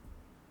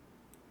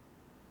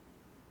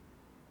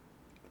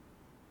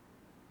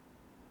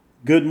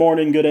Good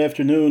morning, good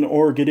afternoon,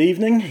 or good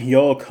evening.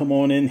 Y'all come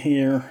on in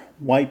here,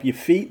 wipe your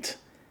feet,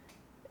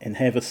 and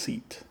have a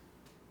seat.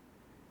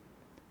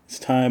 It's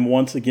time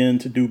once again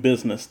to do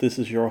business. This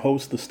is your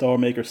host, the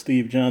StarMaker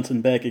Steve Johnson,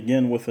 back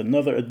again with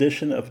another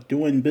edition of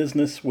Doing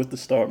Business with the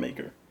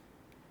StarMaker.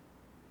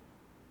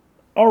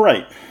 All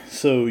right,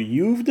 so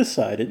you've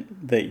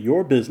decided that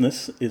your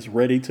business is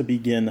ready to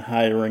begin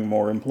hiring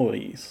more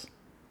employees.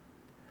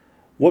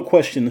 What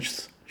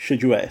questions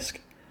should you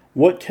ask?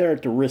 What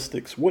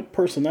characteristics, what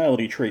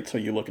personality traits are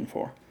you looking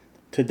for?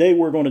 Today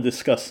we're going to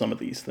discuss some of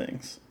these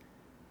things.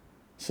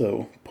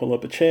 So pull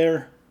up a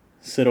chair,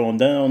 sit on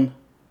down,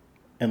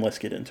 and let's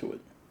get into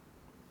it.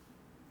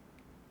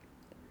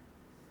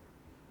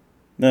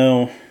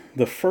 Now,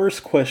 the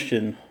first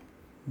question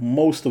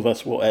most of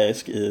us will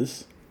ask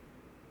is,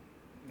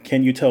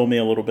 can you tell me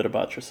a little bit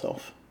about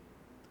yourself?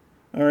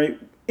 All right,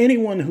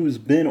 anyone who's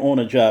been on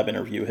a job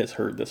interview has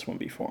heard this one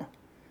before.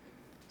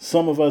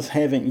 Some of us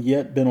haven't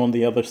yet been on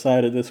the other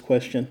side of this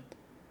question.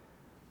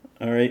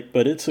 All right,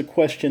 but it's a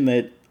question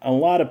that a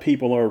lot of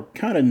people are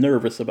kind of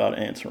nervous about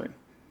answering.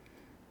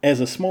 As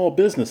a small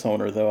business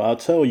owner, though, I'll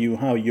tell you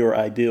how your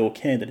ideal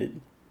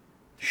candidate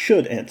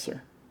should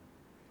answer.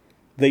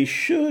 They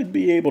should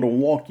be able to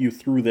walk you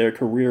through their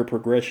career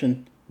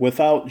progression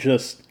without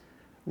just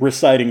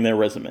reciting their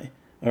resume.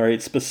 All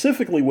right,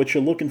 specifically what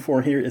you're looking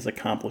for here is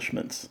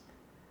accomplishments.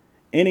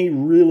 Any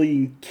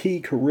really key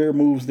career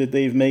moves that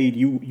they've made,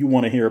 you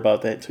want to hear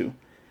about that too.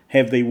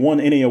 Have they won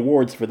any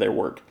awards for their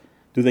work?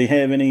 Do they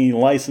have any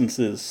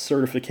licenses,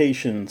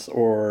 certifications,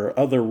 or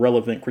other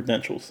relevant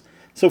credentials?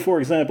 So for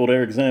example,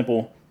 their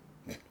example.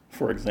 It's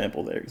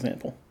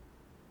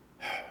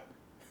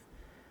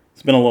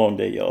been a long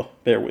day, y'all.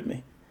 Bear with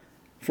me.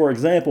 For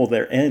example,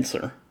 their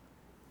answer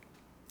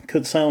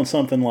could sound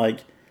something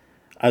like,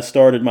 I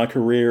started my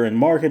career in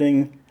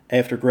marketing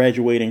after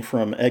graduating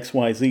from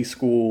XYZ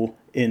school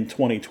in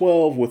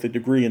 2012 with a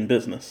degree in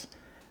business.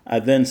 I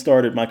then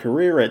started my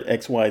career at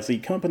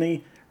XYZ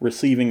company,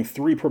 receiving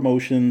 3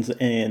 promotions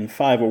and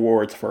 5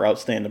 awards for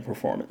outstanding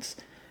performance.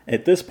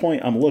 At this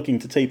point, I'm looking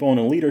to take on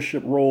a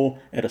leadership role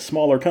at a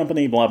smaller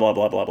company, blah, blah,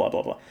 blah, blah, blah,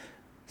 blah, blah.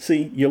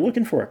 See, you're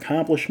looking for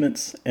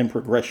accomplishments and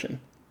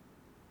progression.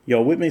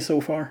 Y'all with me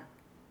so far?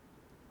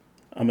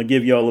 I'm going to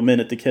give y'all a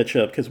minute to catch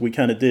up because we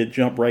kind of did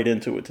jump right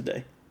into it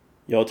today.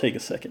 Y'all take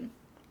a second.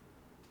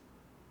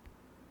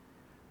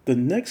 The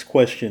next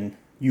question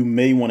you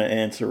may want to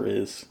ask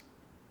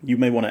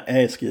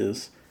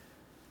is,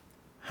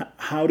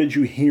 how did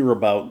you hear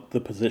about the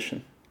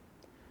position?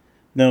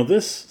 Now,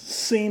 this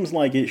seems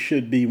like it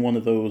should be one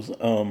of those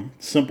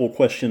simple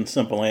question,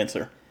 simple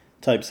answer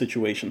type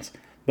situations,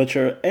 but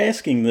you're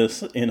asking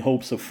this in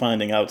hopes of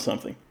finding out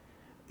something.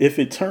 If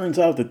it turns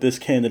out that this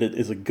candidate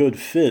is a good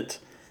fit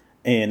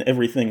and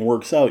everything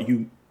works out,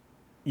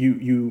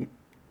 you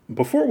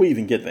before we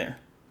even get there,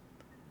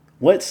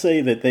 let's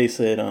say that they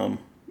said,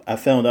 I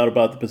found out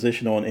about the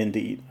position on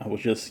Indeed. I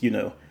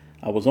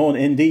was on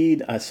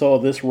Indeed, I saw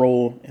this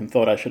role and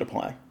thought I should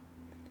apply.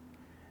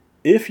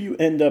 If you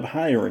end up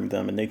hiring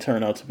them and they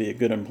turn out to be a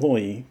good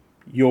employee,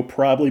 you'll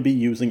probably be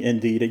using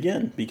Indeed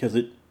again because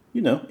it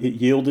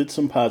yielded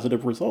some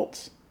positive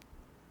results.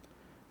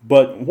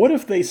 But what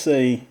if they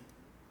say,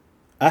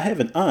 I have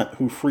an aunt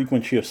who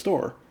frequents your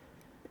store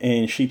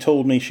and she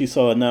told me she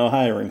saw a now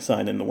hiring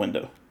sign in the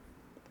window?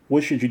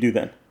 What should you do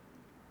then?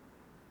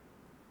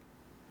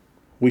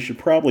 We should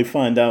probably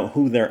find out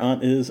who their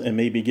aunt is and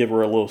maybe give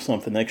her a little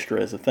something extra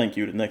as a thank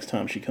you the next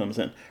time she comes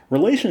in.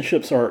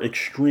 Relationships are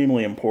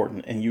extremely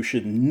important, and you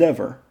should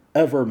never,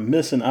 ever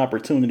miss an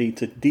opportunity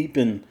to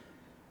deepen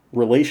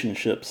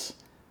relationships,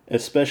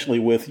 especially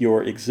with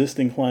your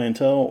existing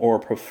clientele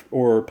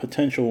or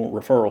potential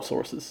referral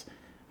sources.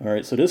 All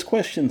right, so this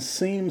question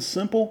seems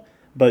simple,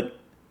 but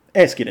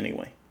ask it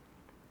anyway.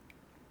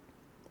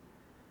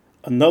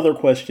 Another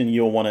question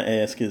you'll want to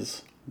ask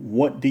is,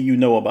 what do you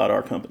know about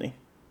our company?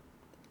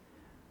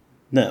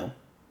 Now,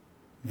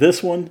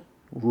 this one,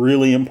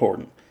 really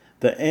important.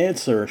 The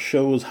answer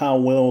shows how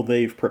well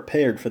they've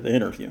prepared for the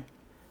interview.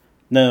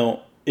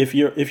 Now, if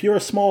you're a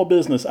small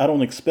business, I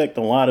don't expect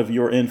a lot of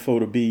your info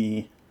to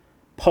be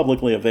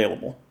publicly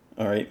available,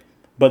 all right?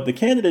 But the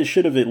candidate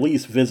should have at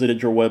least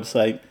visited your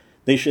website.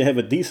 They should have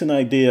a decent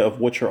idea of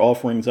what your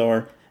offerings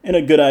are and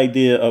a good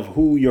idea of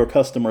who your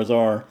customers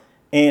are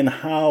and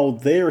how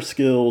their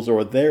skills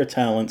or their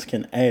talents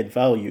can add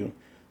value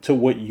to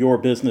what your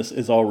business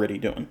is already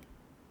doing.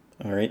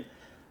 All right.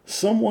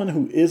 Someone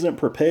who isn't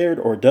prepared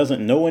or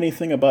doesn't know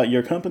anything about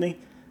your company,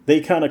 they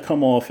kind of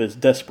come off as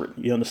desperate.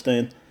 You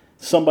understand?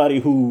 Somebody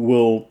who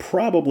will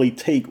probably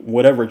take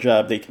whatever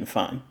job they can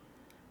find.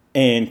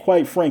 And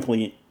quite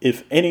frankly,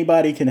 if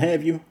anybody can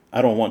have you,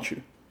 I don't want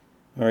you.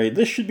 All right.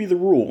 This should be the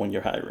rule when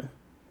you're hiring.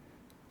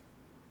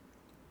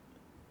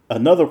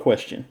 Another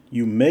question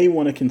you may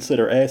want to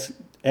consider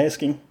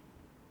asking,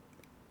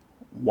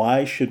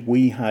 why should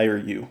we hire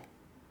you?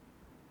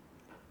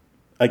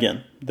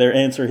 Again, their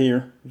answer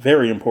here,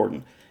 very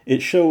important.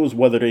 It shows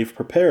whether they've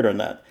prepared or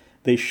not.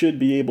 They should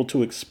be able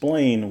to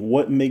explain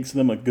what makes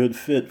them a good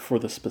fit for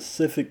the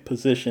specific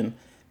position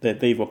that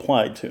they've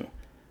applied to.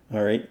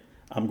 All right.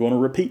 I'm going to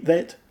repeat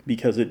that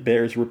because it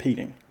bears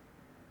repeating.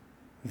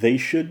 They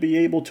should be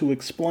able to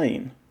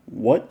explain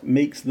what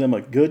makes them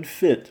a good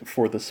fit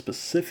for the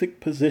specific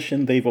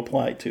position they've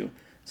applied to.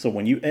 So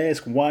when you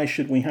ask, why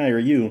should we hire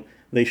you?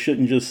 They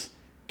shouldn't just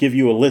give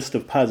you a list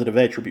of positive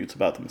attributes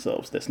about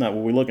themselves. That's not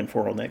what we're looking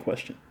for on that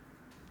question.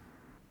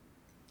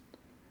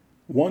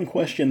 One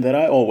question that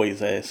I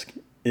always ask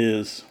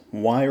is,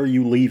 why are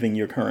you leaving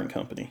your current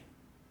company?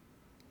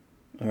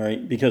 All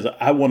right, because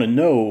I want to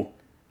know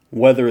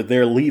whether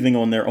they're leaving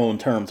on their own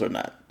terms or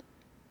not.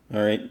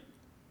 All right.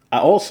 I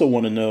also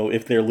want to know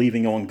if they're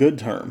leaving on good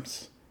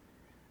terms.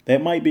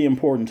 That might be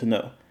important to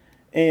know.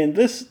 And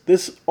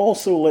this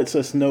also lets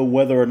us know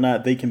whether or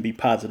not they can be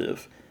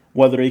positive,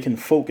 whether they can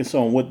focus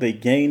on what they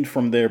gained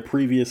from their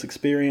previous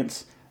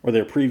experience or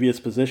their previous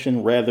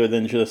position rather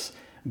than just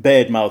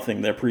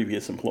bad-mouthing their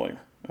previous employer.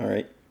 All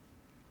right.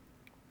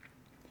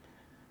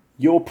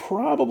 You'll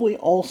probably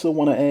also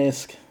want to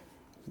ask,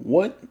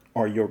 what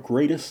are your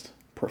greatest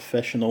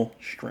professional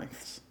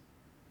strengths?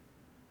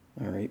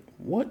 All right.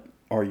 What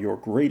are your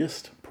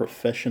greatest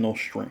professional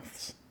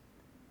strengths?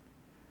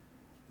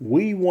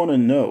 We want to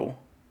know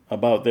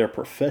about their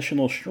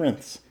professional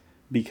strengths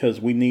because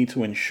we need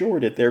to ensure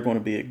that they're going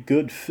to be a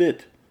good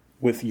fit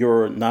with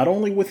not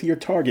only with your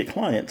target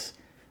clients,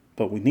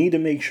 but we need to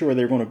make sure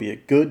they're going to be a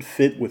good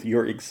fit with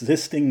your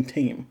existing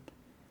team.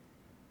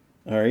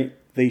 All right.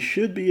 They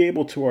should be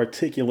able to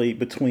articulate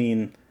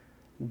between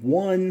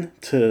 1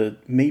 to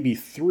maybe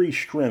 3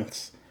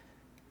 strengths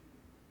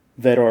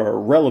that are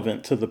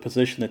relevant to the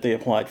position that they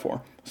applied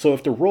for. So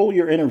if the role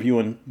you're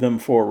interviewing them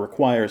for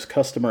requires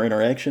customer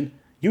interaction,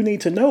 you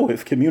need to know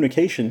if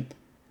communication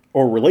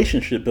or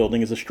relationship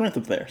building is a strength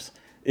of theirs.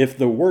 If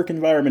the work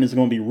environment is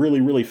going to be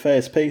really, really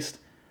fast paced,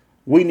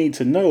 we need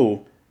to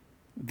know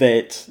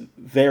that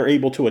they're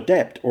able to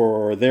adapt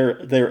or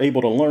they're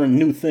able to learn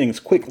new things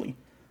quickly.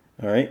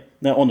 All right.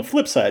 Now, on the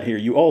flip side here,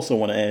 you also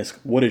want to ask,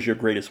 what is your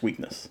greatest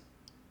weakness?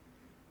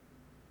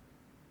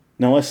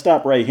 Now, let's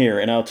stop right here,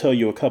 and I'll tell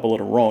you a couple of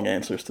the wrong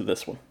answers to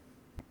this one.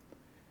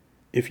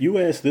 If you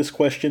ask this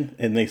question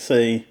and they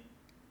say,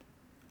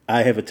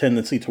 I have a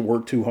tendency to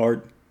work too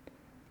hard,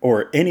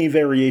 or any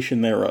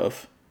variation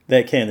thereof,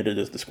 that candidate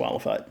is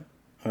disqualified.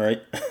 All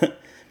right.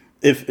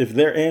 If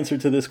their answer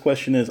to this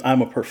question is,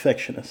 I'm a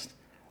perfectionist,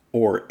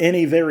 or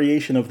any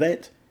variation of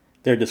that,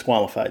 they're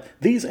disqualified.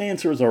 These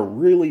answers are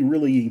really,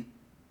 really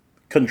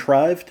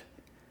contrived.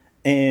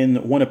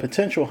 And when a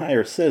potential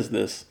hire says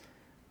this,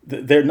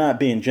 they're not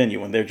being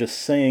genuine. They're just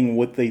saying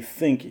what they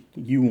think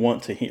you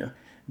want to hear.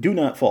 Do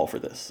not fall for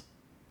this.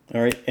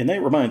 All right. And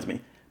that reminds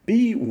me,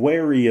 be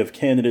wary of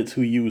candidates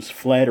who use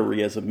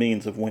flattery as a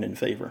means of winning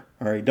favor.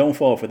 All right. Don't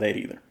fall for that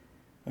either.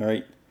 All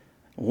right.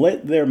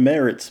 Let their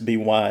merits be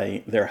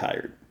why they're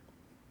hired.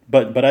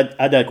 But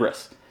I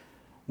digress.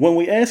 When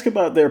we ask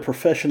about their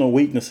professional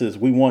weaknesses,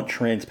 we want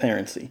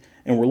transparency,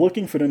 and we're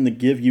looking for them to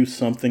give you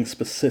something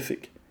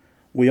specific.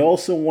 We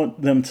also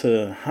want them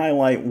to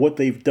highlight what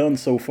they've done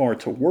so far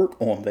to work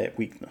on that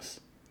weakness.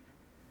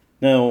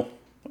 Now,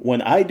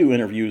 when I do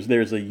interviews,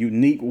 there's a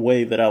unique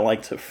way that I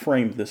like to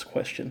frame this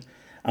question.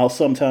 I'll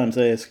sometimes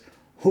ask,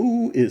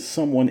 who is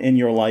someone in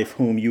your life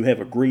whom you have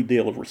a great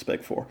deal of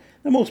respect for?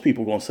 Now, most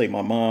people are going to say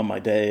my mom, my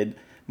dad,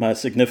 my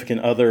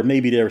significant other,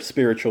 maybe their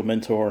spiritual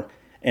mentor.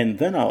 And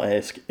then I'll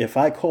ask, if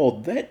I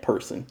called that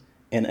person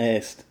and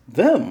asked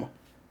them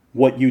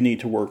what you need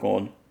to work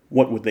on,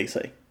 what would they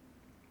say?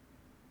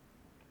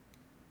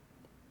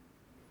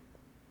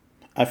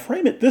 I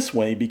frame it this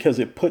way because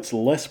it puts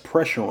less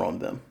pressure on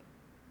them.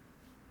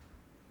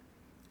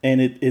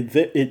 And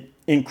it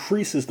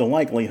increases the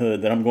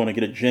likelihood that I'm going to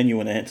get a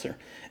genuine answer.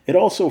 It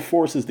also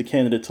forces the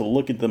candidate to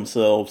look at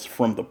themselves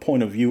from the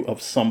point of view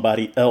of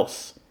somebody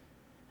else.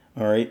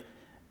 All right.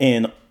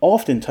 And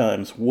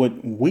oftentimes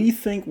what we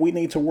think we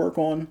need to work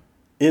on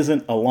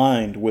isn't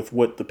aligned with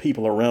what the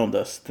people around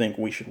us think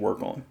we should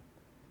work on.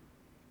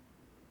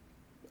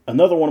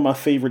 Another one of my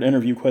favorite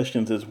interview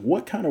questions is,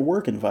 what kind of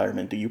work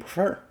environment do you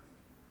prefer?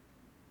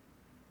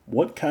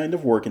 What kind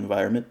of work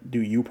environment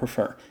do you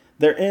prefer?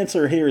 Their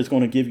answer here is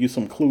going to give you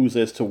some clues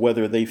as to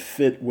whether they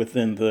fit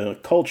within the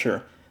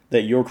culture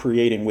that you're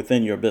creating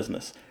within your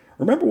business.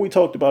 Remember, we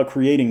talked about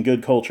creating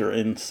good culture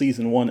in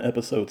season 1,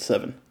 episode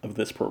 7 of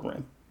this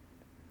program.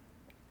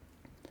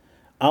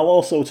 I'll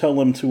also tell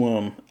them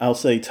to, I'll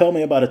say, tell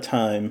me about a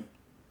time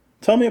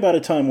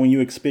when you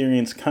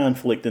experienced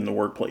conflict in the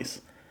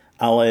workplace.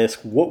 I'll ask,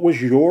 what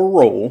was your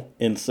role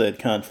in said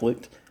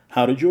conflict?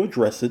 How did you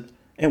address it?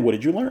 And what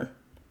did you learn?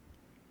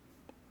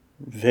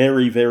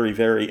 Very, very,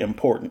 very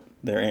important,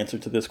 their answer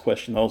to this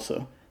question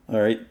also.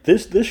 All right.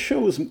 This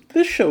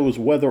shows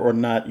whether or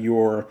not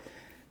you're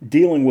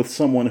dealing with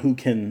someone who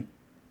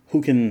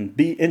can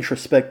be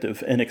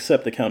introspective and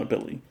accept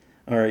accountability.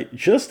 All right.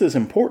 Just as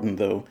important,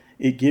 though,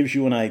 it gives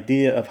you an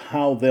idea of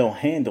how they'll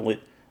handle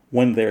it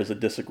when there's a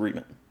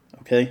disagreement.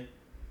 Okay.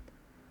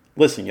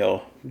 Listen,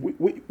 y'all,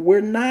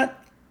 we're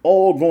not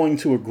all going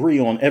to agree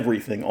on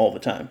everything all the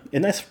time,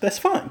 and that's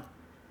fine.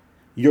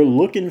 You're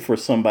looking for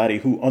somebody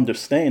who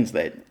understands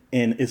that,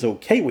 and is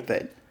okay with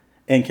that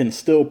and can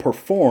still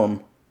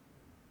perform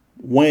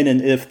when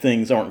and if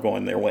things aren't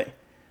going their way.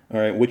 All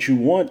right. What you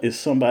want is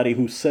somebody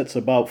who sets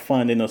about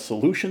finding a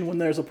solution when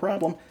there's a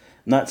problem,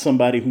 not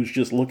somebody who's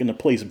just looking to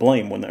place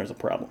blame when there's a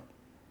problem.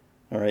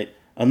 All right.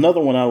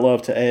 Another one I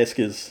love to ask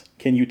is,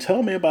 can you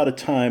tell me about a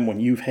time when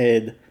you've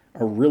had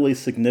a really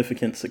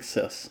significant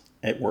success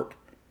at work?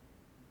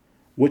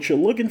 What you're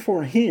looking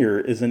for here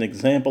is an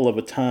example of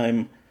a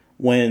time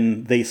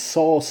when they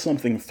saw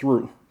something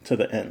through to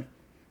the end.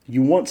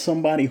 You want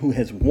somebody who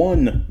has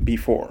won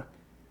before.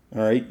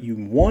 All right. You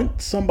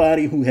want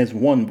somebody who has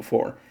won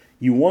before.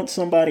 You want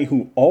somebody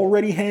who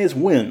already has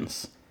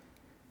wins.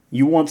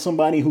 You want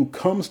somebody who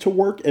comes to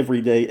work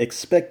every day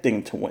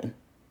expecting to win.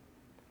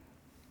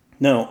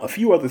 Now, a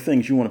few other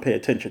things you want to pay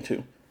attention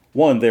to.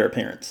 One, their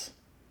appearance.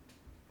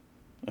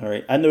 All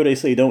right. I know they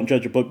say don't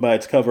judge a book by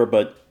its cover,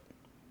 but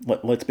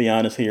let's be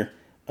honest here.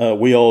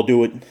 We all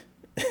do it,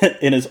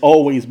 and it's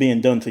always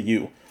being done to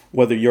you,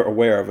 whether you're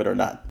aware of it or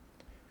not.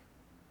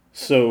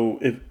 So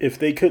if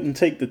they couldn't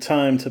take the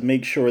time to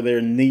make sure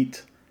they're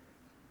neat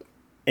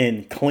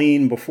and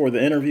clean before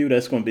the interview,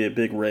 that's going to be a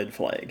big red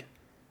flag.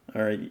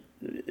 All right.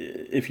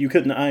 If you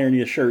couldn't iron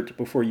your shirt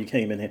before you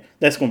came in here,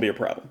 that's going to be a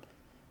problem.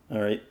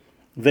 All right.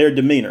 Their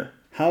demeanor.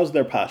 How's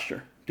their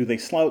posture? Do they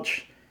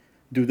slouch?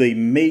 Do they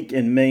make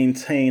and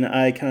maintain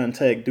eye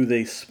contact? Do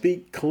they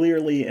speak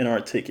clearly and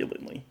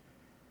articulately?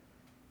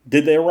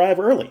 Did they arrive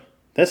early?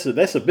 That's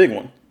a big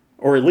one.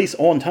 Or at least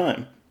on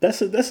time.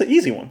 That's an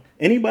easy one.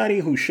 Anybody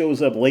who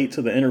shows up late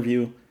to the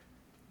interview,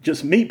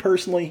 just me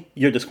personally,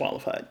 you're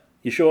disqualified.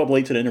 You show up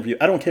late to the interview.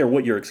 I don't care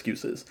what your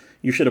excuse is.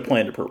 You should have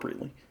planned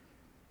appropriately.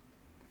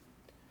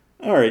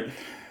 All right.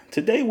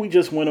 Today we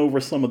just went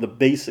over some of the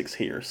basics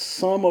here.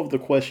 Some of the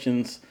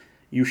questions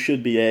you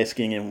should be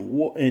asking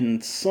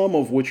and some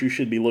of what you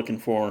should be looking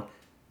for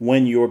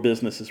when your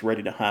business is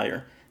ready to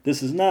hire.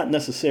 This is not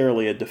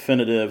necessarily a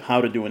definitive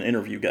how to do an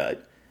interview guide.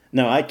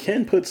 Now, I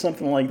can put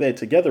something like that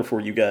together for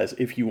you guys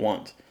if you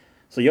want.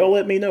 So y'all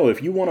let me know.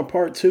 If you want a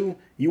part 2,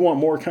 you want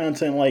more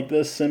content like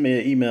this, send me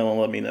an email and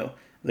let me know.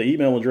 The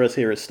email address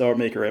here is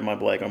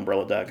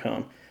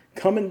StarMaker@myBlackUmbrella.com.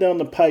 Coming down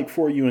the pike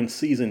for you in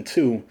Season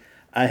 2,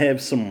 I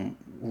have some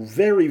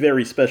very,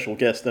 very special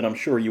guests that I'm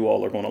sure you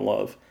all are going to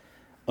love.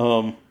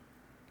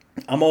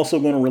 I'm also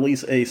going to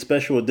release a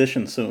special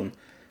edition soon,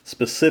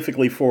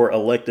 specifically for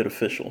elected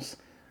officials.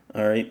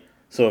 All right?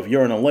 So if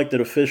you're an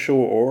elected official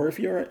or if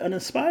you're an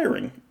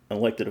aspiring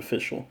elected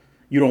official,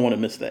 you don't want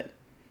to miss that.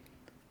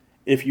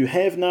 If you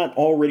have not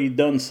already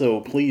done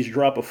so, please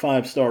drop a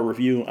 5-star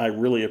review. I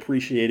really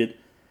appreciate it.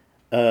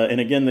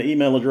 And again, the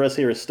email address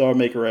here is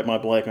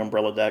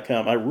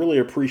StarMaker@myBlackUmbrella.com. I really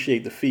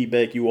appreciate the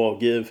feedback you all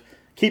give.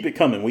 Keep it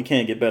coming. We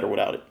can't get better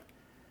without it.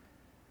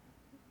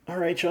 All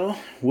right, y'all.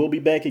 We'll be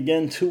back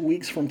again 2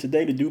 weeks from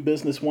today to do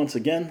business once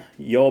again.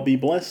 Y'all be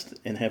blessed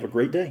and have a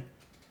great day.